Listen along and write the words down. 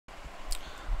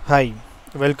Hi,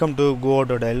 welcome to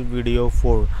Goautodial video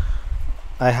 4.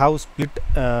 I have split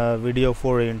video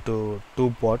 4 into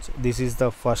two parts. This is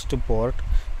the first part.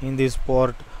 In this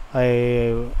part,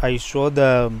 I show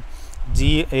the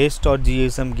Yeastart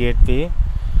GSM gateway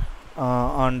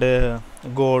and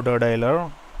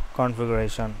Goautodial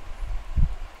configuration.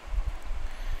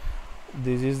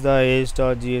 This is the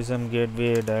Yeastart GSM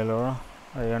gateway dialer.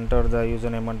 I enter the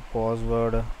username and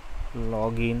password,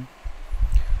 login.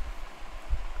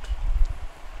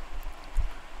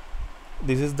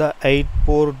 This is the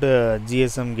 8-port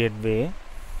GSM gateway.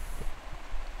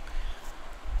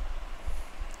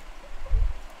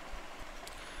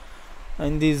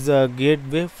 In this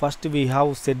gateway, first we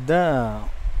have set the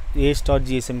Yeastart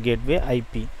GSM gateway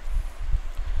IP.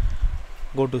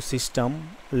 Go to System,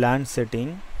 LAN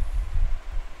setting.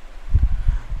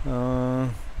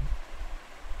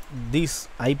 This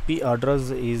IP address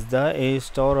is the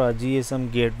Yeastart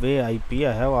GSM gateway IP.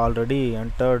 I have already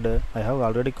entered. I have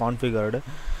already configured.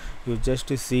 You just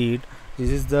see it. This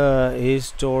is the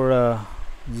Yeastart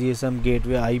GSM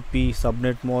gateway IP,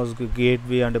 subnet mask,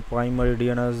 gateway, and primary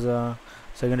DNS,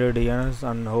 secondary DNS,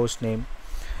 and host name.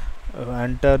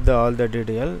 Enter all the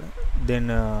detail.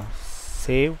 Then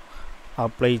save,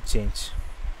 apply, change.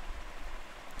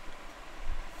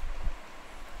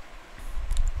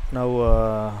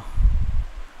 Now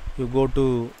you go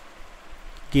to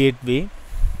gateway.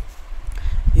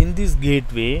 In this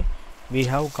gateway we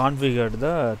have configured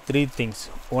the three things.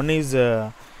 One is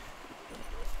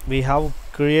we have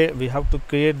to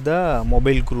create the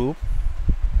mobile group,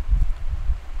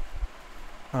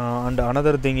 and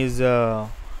another thing is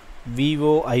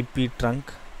VoIP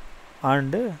trunk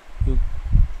and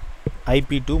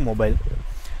IP to mobile.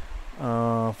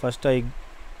 First I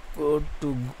go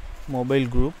to mobile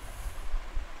group.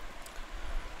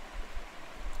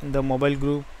 In the mobile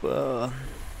group,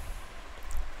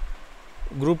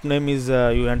 group name is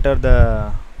you enter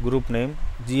the group name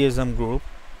GSM group,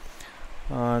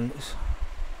 and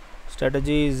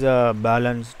strategy is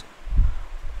balanced.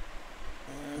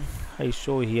 I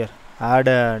show here, add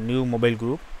a new mobile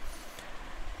group,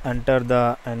 enter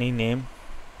the any name,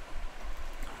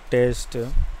 test.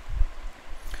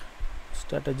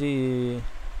 Strategy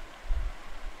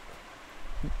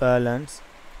balance.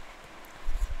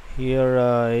 Here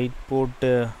 8-port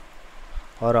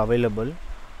are available.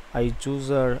 I choose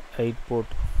 8-port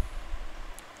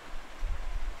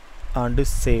and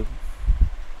save.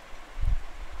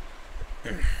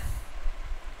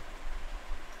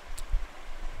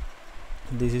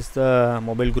 This is the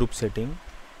mobile group setting.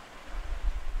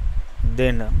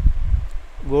 Then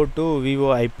go to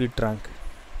VoIP trunk.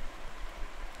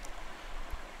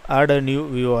 Add a new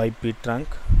VoIP trunk.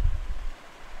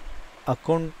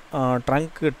 Account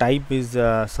trunk type is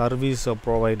service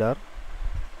provider.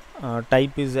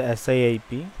 Type is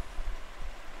SIIP.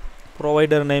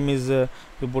 Provider name is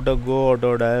you put a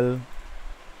Goautodial.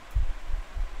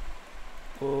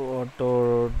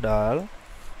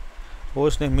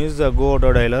 Host name is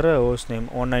Goautodial. Host name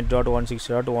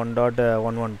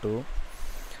 192.168.1.112.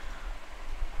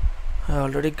 I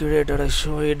already created. I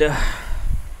show it.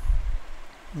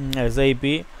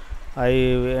 SIP. I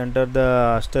enter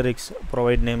the asterisk.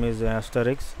 Provide name is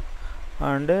asterisk,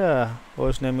 and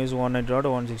host name is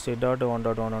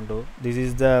 192.168.1.112. This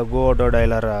is the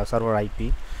Goautodial server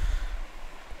IP.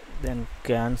 Then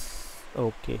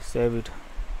okay, save it.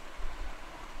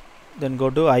 Then go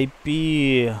to IP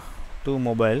to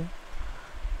mobile.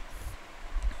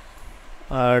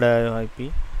 Add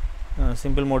IP.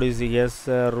 Simple mode is yes.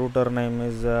 Router name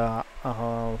is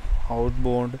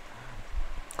outbound.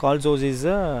 Call source is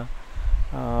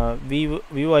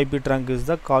VoIP trunk is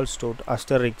the call stored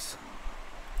asterisk,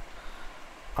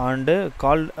 and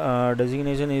call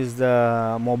designation is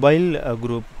the mobile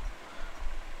group.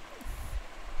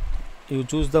 You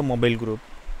choose the mobile group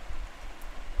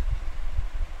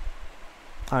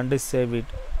and save it.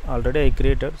 Already I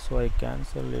created, so I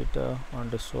cancel it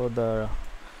and show the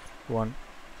one.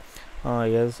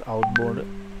 Yes, outbound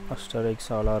asterisk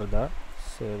all are there.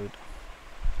 Save it.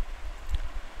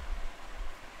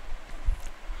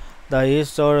 The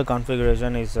Yeastart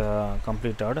configuration is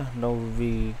completed. Now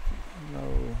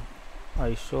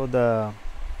I show the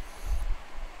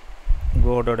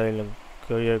Goautodial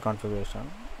carrier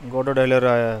configuration.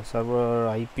 Goautodial server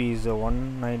IP is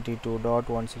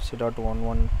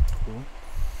 192.160.112.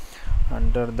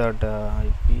 Enter that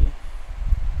IP.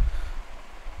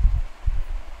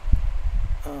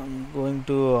 I'm going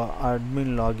to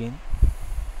admin login.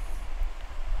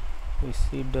 We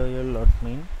see dial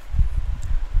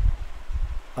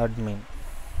admin.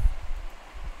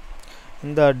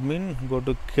 In the admin, go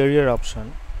to carrier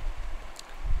option.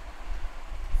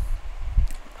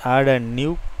 add a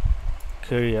new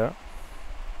carrier,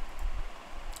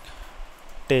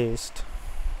 test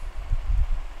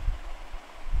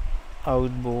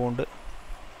outbound,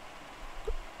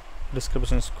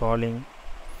 description is calling,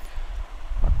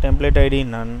 template id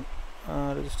none,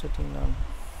 registered none,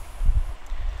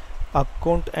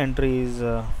 account entry is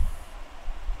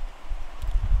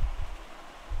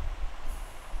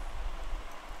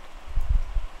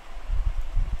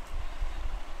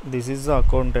this is the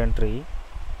account entry.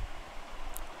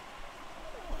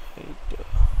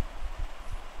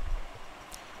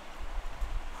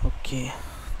 Okay,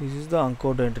 this is the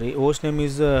account entry. Host name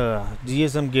is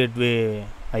GSM gateway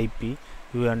IP.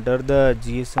 You enter the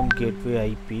GSM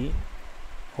gateway IP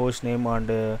host name,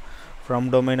 and from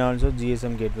domain also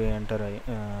GSM gateway enter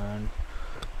and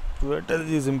to enter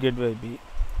GSM gateway IP.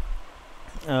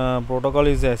 Protocol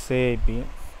is SAIP.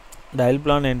 Dial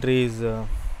plan entry is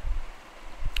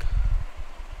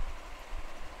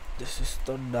this is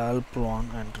the dial plan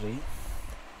entry.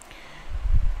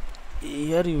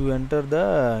 Here you enter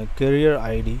the carrier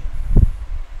ID.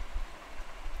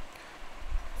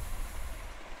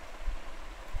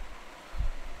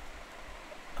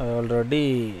 I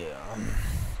already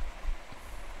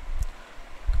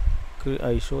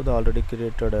I show the already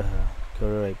created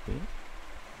carrier IP.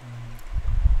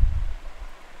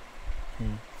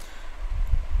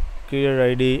 Carrier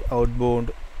ID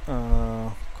outbound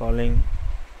calling.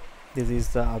 This is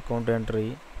the account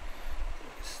entry,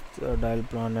 the dial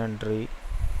plan entry.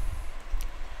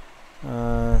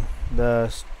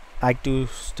 The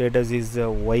active status is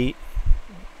Y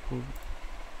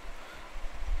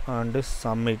and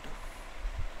submit.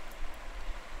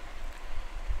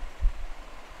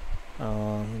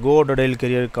 Goautodial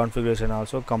carrier configuration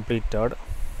also completed.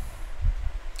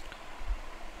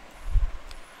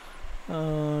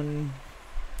 And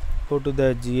go to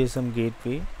the GSM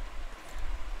gateway,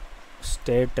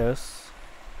 status,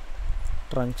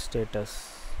 trunk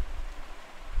status.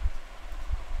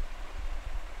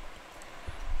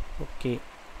 Okay,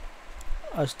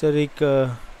 asterisk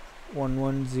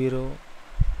 110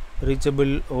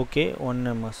 reachable. Okay,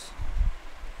 1 ms.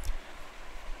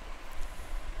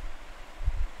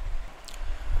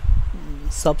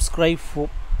 Subscribe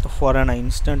for an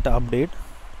instant update.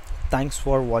 Thanks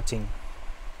for watching.